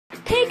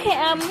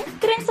TNM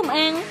គ្រឿងសម្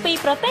អាងពី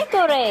ប្រទេស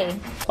កូរ៉េ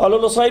លោ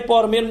កលោកស្រីព័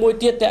ត៌មានមួយ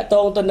ទៀតតកត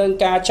ងទៅនឹង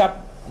ការចាប់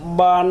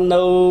បាន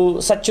នៅ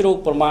សាច់ជ្រូក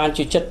ប្រមាណ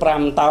ជា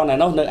75តោនឯ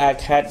នោះនៅឯ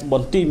ខេត្តប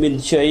ន្ទាយមាន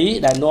ជ័យ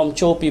ដែលនាំ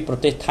ចូលពីប្រ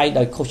ទេសថៃ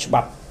ដោយខុសច្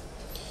បាប់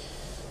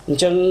អ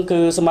ញ្ចឹងគឺ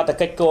សមត្ថ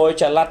កិច្ចគយ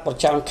ចល័តប្រ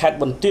ចាំខេត្ត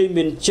បន្ទាយ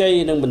មានជ័យ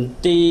និងមន្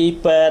ទីរ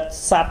ពេទ្យ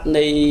សត្វ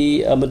នៃ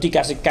មន្ទីរក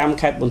សិកម្ម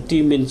ខេត្តបន្ទា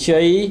យមាន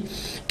ជ័យ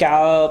កា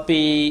ល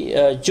ពី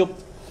ជប់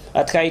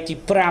ថ្ងៃទី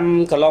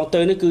5កន្លងទៅ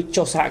នេះគឺ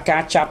ចុះសហកា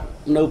រចាប់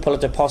នៅផលិ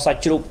តផលសា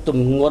ច់ជ្រូកទ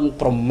ម្ងន់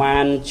ប្រមា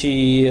ណជា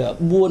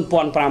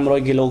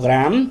4500គីឡូក្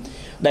រាម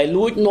ដែល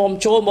លួចនាំ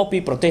ចូលមកពី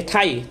ប្រទេស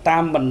ថៃតា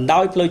មបណ្ដោ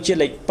យផ្លូវជាតិ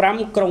លេខ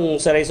5ក្រុង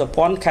សេរីសុ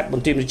ភ័ណ្ឌខេត្តប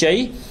ន្ទាយមានជ័យ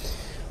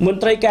មន្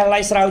ត្រីការឡា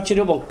យស្រាវជ្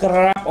រាវបង្ក្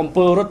រាបអំ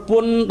ពើរត់ព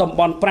ន្ធតំ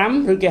បន់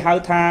5ឬគេហៅ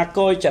ថាគ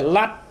យច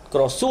ល័តក្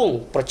រសួង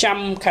ប្រចាំ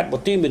ខេត្តប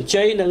ន្ទាយមាន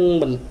ជ័យនិង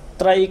មន្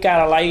ត្រីការ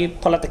ឡាយ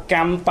ផលិតក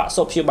ម្មប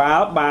សុព្យាបាល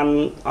បាន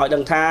ឲ្យដឹ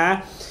ងថា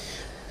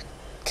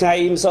ថ្ងៃ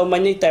ម្សិលមិ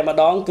ញនេះតែម្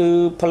ដងគឺ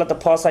ផលិត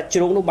ផលសាច់ជ្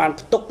រូកនោះបាន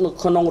ផ្ទុកនៅ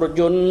ក្នុងរថ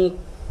យន្ត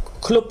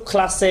ក្លឹបក្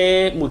លាសេ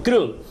មួយគ្រឿ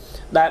ង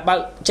ដែលបើក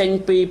ចេញ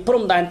ពីព្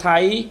រំដែនថៃ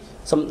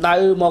សម្ដៅ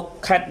មក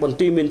ខេត្តបន្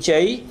ទាយមានជ័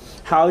យ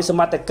ហើយស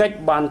មត្ថកិច្ច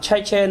បានឆែ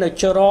កឆេរនៅ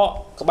ច្រក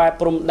ក្បែរ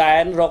ព្រំដែ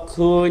នរក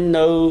ឃើញ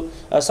នៅ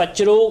សាច់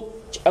ជ្រូក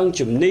ឆ្អឹង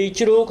ជំនី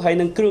ជ្រូកហើយ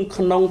នឹងគ្រឿង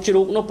ក្នុងជ្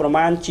រូកនោះប្រ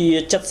មាណជា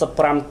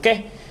75កេស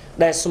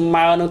ដែលស្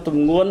មើនឹងទ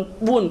ម្ងន់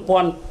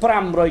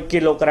4500គី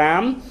ឡូក្រា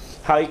ម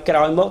ហើយក្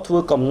រោយមកធ្វើ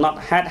កំណត់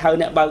ហេតុហៅ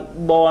អ្នកបើក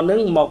បរនឹ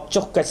ងមក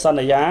ចុះកិច្ចស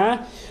ន្យា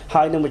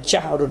ហើយនឹងម្ចា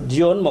ស់រថ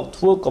យន្តមក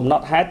ធ្វើកំណ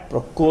ត់ហេតុប្រ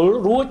គល់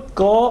រួច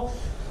ក៏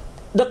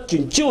ដឹកជ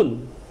ញ្ជូន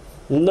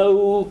នៅ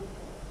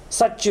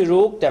សាច់ជ្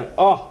រូកទាំង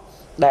អស់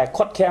ដែល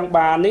ខាត់ខាំង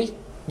បាននេះ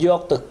យក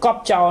ទៅក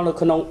ប់ចោលនៅ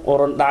ក្នុង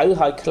រណ្ដៅ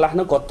ហើយខ្លះ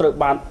នោះក៏ត្រូវ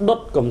បានដុត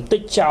កំទេ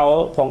ចចោល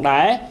ផង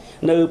ដែរ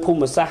នៅភូ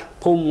មិសាស្ត្រ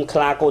ភូមិខ្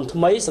លាកូនថ្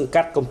មីសង្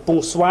កាត់កំព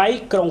ង់ស្វាយ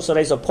ក្រុងសេ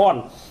រីសុភ័ណ្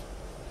ឌ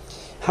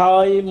ហើ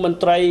យមន្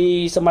ត្រី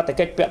សមត្ថ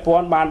កិច្ចពាក់ព័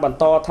ន្ធបានបន្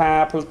តថា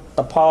ផលិត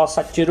ផល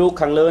សាច់ជ្រូក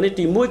ខាងលើនេះ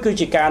ទី1គឺ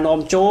ជាការនាំ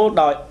ចូល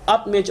ដោយអ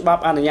ត់មានច្បា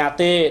ប់អនុញ្ញាត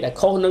ទេដែល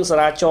ខុសនឹងសា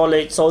រាចរណ៍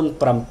លេខ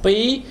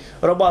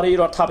07របស់រាជ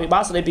រដ្ឋាភិបា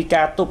លស្តីពី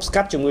ការទប់ស្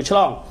កាត់ជំងឺឆ្ល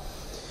ង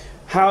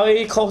ហើយ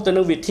ខុសទៅ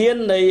នឹងវិធាន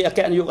នៃអគ្គ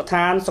នាយកដ្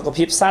ឋានសុខ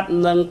ភាពសត្វ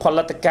និងផ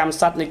លិតកម្ម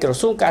សត្វនៃក្រ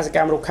សួងកសិក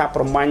ម្មរុក្ខា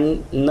ប្រមាញ់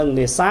និង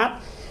នេសាទ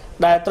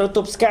ដែលត្រូវទ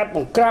ប់ស្កាត់ប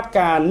ង្ក្រាប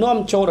ការនាំ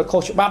ចូលដោយខុ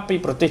សច្បាប់ពី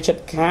ប្រទេសជិត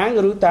ខាង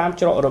ឬតាម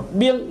ច្រករ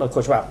បៀងដោយ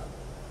ខុសច្បាប់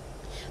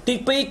ទី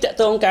2តក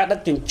តងការដឹក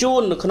ជញ្ជូ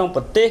ននៅក្នុង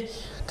ប្រទេស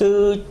គឺ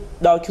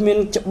ដោយគ្មាន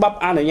ច្បាប់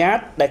អនុញ្ញាត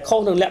ដែលខុស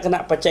នឹងលក្ខណៈ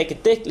បច្ចេក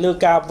ទេសលើ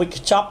ការវិ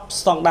ច្ឆ័ព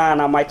ស្តង់ដារអ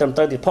នាម័យត្រឹម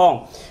ត្រូវទៀតផង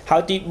ហើ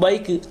យទី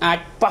3គឺអាច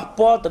ប៉ះ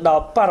ពាល់ទៅដ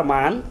ល់បរិ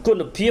មាណគុ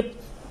ណភាព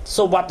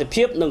សុវត្ថិ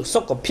ភាពនិង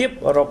សុខភាព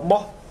រប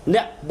ស់អ្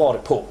នកប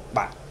រិភោគ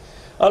បាទ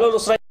លោក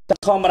ស្រី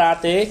ធម្មតា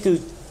ទេគឺ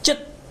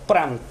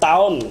75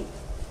តោន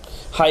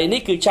ហើយ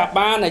នេះគឺចាប់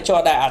បានហើយចុះ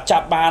ដែលអាចចា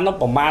ប់បាននោះ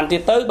ប្រមាណទៀ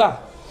តទៅបាទ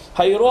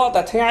ហើយរាល់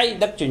តែថ្ងៃ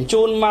ដឹកជញ្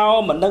ជូនមក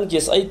មិនដឹងជា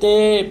ស្អីទេ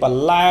ប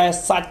ន្លែ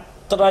សាច់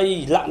ត្រី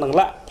លក្ខ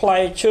ណៈផ្លែ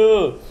ឈើ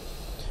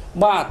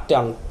បាទ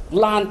ទាំង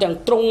ឡានទាំង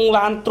ទ្រុង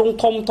ឡានទ្រុង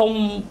ធំធំ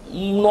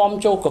នាំ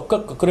ចូលកកឹ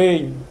កកក្រែ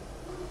ង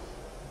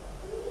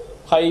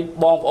ហើយ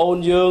បងប្អូន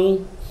យើង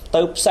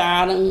ទៅផ្សា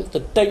រហ្នឹងទៅ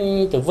ទិញ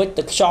ទៅវិច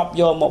ទៅខ្ចប់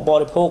យកមកប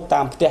រិភោគ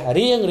តាមផ្ទះ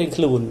រៀង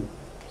ខ្លួន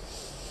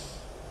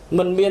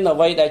មិនមានអ្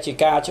វីដែលជា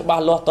ការច្បា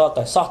ស់លាស់ត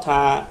តែសោះ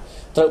ថា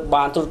ត្រូវ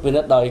បានត្រួតពិ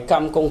និត្យដោយក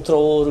ម្មគនត្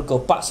រូលឬក៏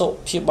បសុ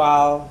ព្យាបា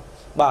ល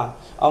បាទ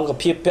អង្គ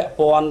ភាពពាក់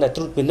ព័ន្ធដែលត្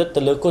រួតពិនិត្យ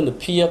ទៅលើគុណ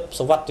ភាព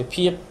សុវត្ថិ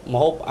ភាពម្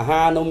ហូបអា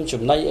ហារនំ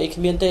ចំណីអី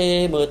គ្មានទេ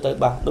មើលទៅ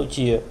បាទដូច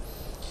ជា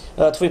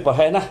ធ្វើប្រ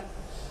ហែលណា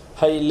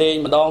ហើយលេង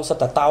ម្ដងសិត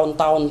តែ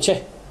តោនចេះ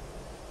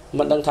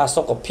មិនដឹងថា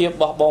សុខភាពរ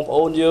បស់បងប្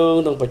អូនយើង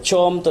នឹងប្រឈ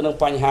មទៅនឹង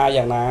បញ្ហា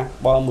យ៉ាងណា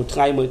បើមួយថ្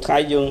ងៃ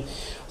យើង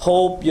ហូ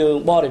បយើង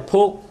បរិ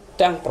ភោគ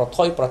ទាំងប្រ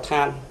ថុយប្រ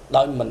ថាន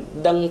ដោយមិន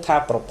ដឹងថា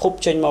ប្រភព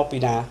ចេញមកពី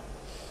ណា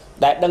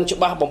ដែលដឹងច្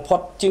បាស់បំផុត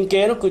ជាង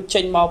គេនោះគឺ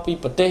ចេញមកពី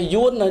ប្រទេស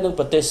យួននៅនឹង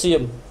ប្រទេសសៀ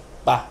ម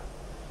បាទ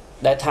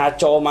ដែលថា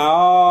ចូលម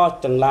ក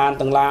ទាំងឡាន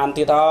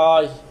ទៀត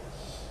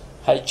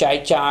ហើយចែក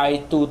ចាយ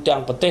ទូទាំ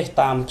ងប្រទេស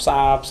តាមផ្សា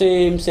រផ្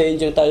សេង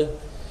ចឹងទៅ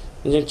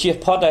យើងជៀស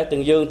ផុតតែទាំ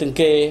ងយើងទាំង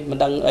គេមិន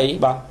ដឹងអី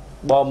បាទ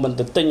បើមិន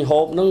ទៅទិញហូ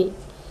បនឹង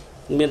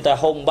មានតែ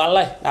ហូបអំបិល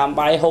ឯងតាម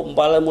បាយហូបអំ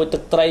បិលមួយទឹ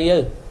កត្រីទៅ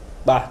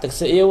បាទទឹក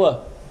ស៊ីអ៊ីវ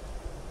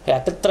ហើយ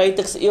ទឹកត្រី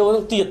ទឹកស៊ីអ៊ីវនឹ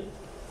ងទៀត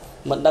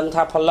មិនដឹង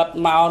ថាផលិត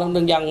មក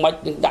នឹងយ៉ាងម៉េច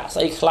នឹងដាក់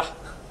ស្អីខ្លះ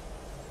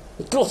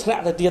គ្រោះថ្នា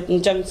ក់ទៅទៀតអ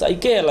ញ្ចឹងស្អី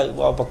គេឥឡូវ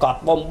ប្រកាស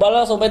បំបិល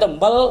សូម្បីតែអំ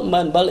បិលមិ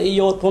នអំបិលអ៊ី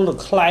យ៉ូតផងទៅ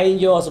ខ្លែង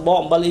យកសបក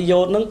អំបិលអ៊ី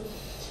យ៉ូតនឹង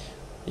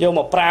យកម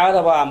កប្រើ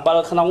តែបើអំបិល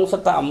ក្នុងសិ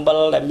តតែអំបិល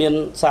ដែលមាន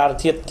សារ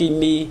ធាតុគី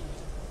មី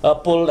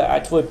ពុលដែលអា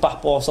ចធ្វើប៉ះ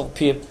ពាល់សុខ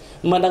ភាព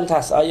មិនដឹងថា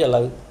ស្អីឥ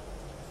ឡូវ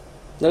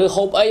នៅ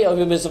ហូបអីឲ្យ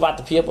វាមានសុវត្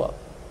ថិភាព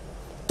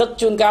ទឹក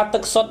ជួនកាលទឹ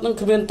កសុទ្ធនឹង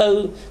គ្មានទៅ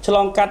ឆ្ល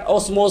ងកាត់អូ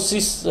ស្ម៉ូស៊ី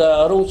ស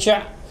រោងចក្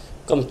រ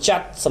កម្ចា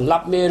ត់សម្លា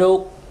ប់មេរោគ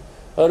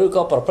ឬ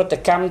ក៏ប្រព្រឹត្ត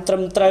កម្មត្រឹ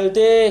មត្រូវ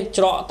ទេ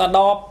ច្រកតាដ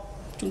ប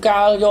ជួន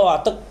កាលយកអា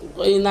ទឹក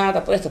អីណា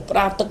តែប្រេះតែផ្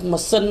ដាស់ទឹកម៉ា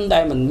ស៊ីនដែ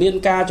លមិនមាន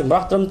ការចម្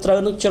រោះត្រឹមត្រូវ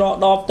នឹងច្រក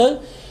ដបទៅ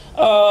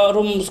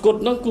រុំស្គុត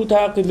នឹងគឺ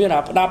ថាគឺមាន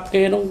អាផ្ដាប់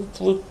គេនឹង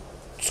ធ្វើ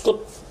ស្គុត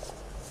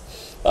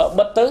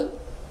បិទទៅ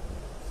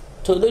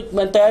ធ្វើដូច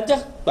មែនតើចឹ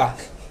ងបាទ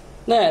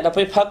ណែដល់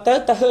ពេលផឹកទៅ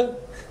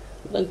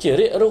នឹងជា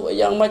រៀករុះអី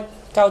យ៉ាងម៉េច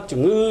cao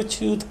chừng ngư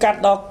chứ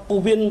cắt đó phù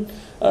viên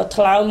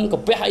tham cặp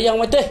bé hay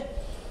không thế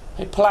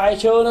hay play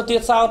chơi nó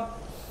tiết sao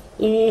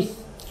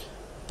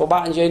của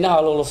bạn chơi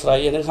nào lô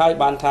sấy nên hai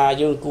bàn thà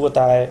dương cua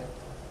tài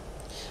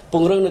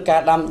vùng rừng nước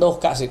cá đam đô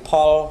cả sĩ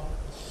Paul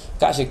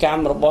cả sĩ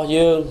cam rồi bao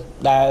dương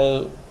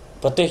đại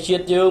và tê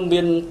chiết dương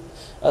biên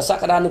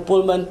sắc đan nước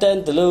Pullman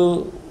tên từ lưu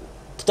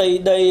tây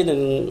đây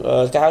đừng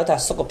cái thà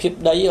sọc phép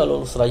đấy ở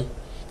lô sấy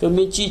cứ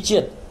miên chi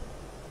chiết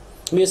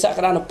miên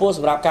sắc đan nước Pull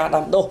sầm rạp cá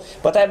đam đô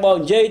và tay bò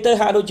dây tới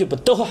hai đôi chụp bật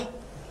tô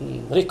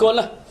recall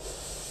là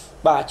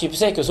bà chụp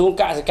xe cửa xuống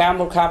cả sĩ cam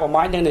một khá vào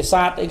máy nên để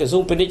sát ấy cửa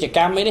xuống bên đi chỉ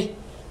cam ấy đi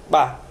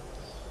bà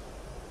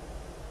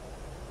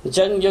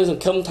chân dương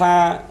không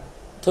tha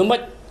thứ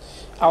mất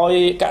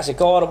ôi cả sĩ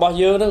co bao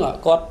nhiêu nữa ngọ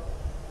có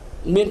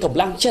miên cầm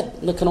lăng chất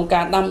nó không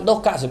cả năm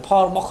đâu cả sĩ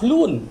Paul bọc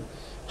luôn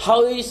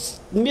hơi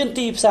miên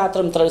ti xa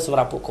trầm trời sầm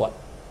rạp bộ quạt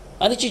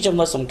anh ấy chỉ trong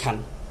nó sầm khăn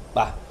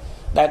bà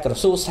đại cử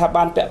su sa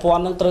ban pẹ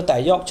pon năng trời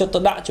tải dọc cho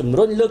tôi đã chủng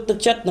run lược thực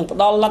chất năng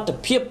đo lát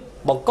thực phiếp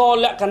bằng co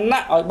lẹ cắn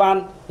nạ ở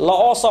ban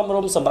lõ xóm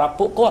rôm sầm rạp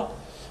bộ quạt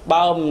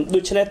bao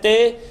đôi chân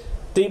tê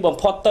ti bằng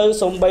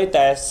Potter sống bay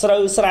tại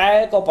sơ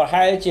sải có phải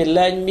hai chỉ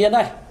lên miên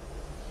này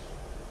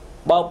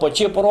bao bộ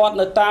chia prot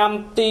nơi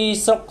tam ti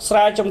sọc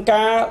sải trong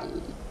cá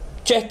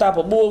chết ta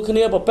phải buông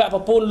kia phải pẹ phải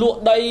buông lụa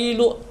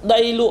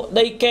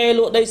đây kê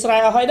lụa đây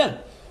sải hay nè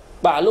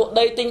bà lụa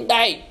đây tinh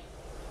đầy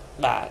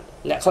bà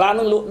nè khá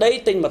năng lụa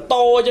đây tình mà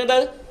to chứ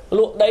đấy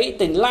lụa đây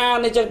tình la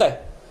này chứ đấy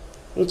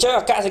chứ là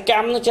cả cái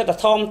cam nó chết là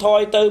thom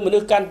thôi từ mà đưa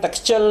can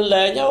tắc chân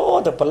lên nhớ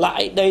từ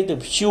lại đây từ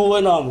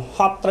chua nó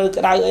hot từ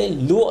cái đây ấy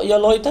lụa do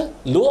lôi tới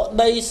lụa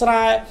đây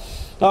sải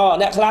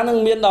nè khá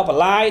năng miên đó phải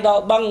lai đó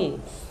băng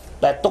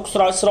để tục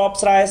srop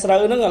sài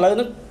nó là lấy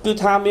nó cứ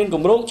tham miên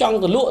cùng rong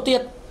trong từ lụa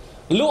tiết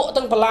lụa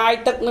tăng phải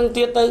tức nâng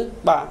tiết tư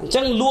bà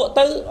chân lụa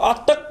tư ót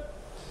tức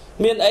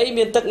miền ấy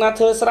miền tức là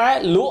thưa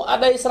sài lụa ở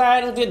đây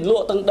sài nâng tiết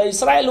lụa tăng đây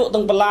sài lụa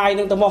tăng phải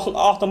nâng tầm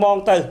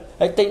mong từ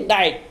ấy tinh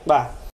đầy bà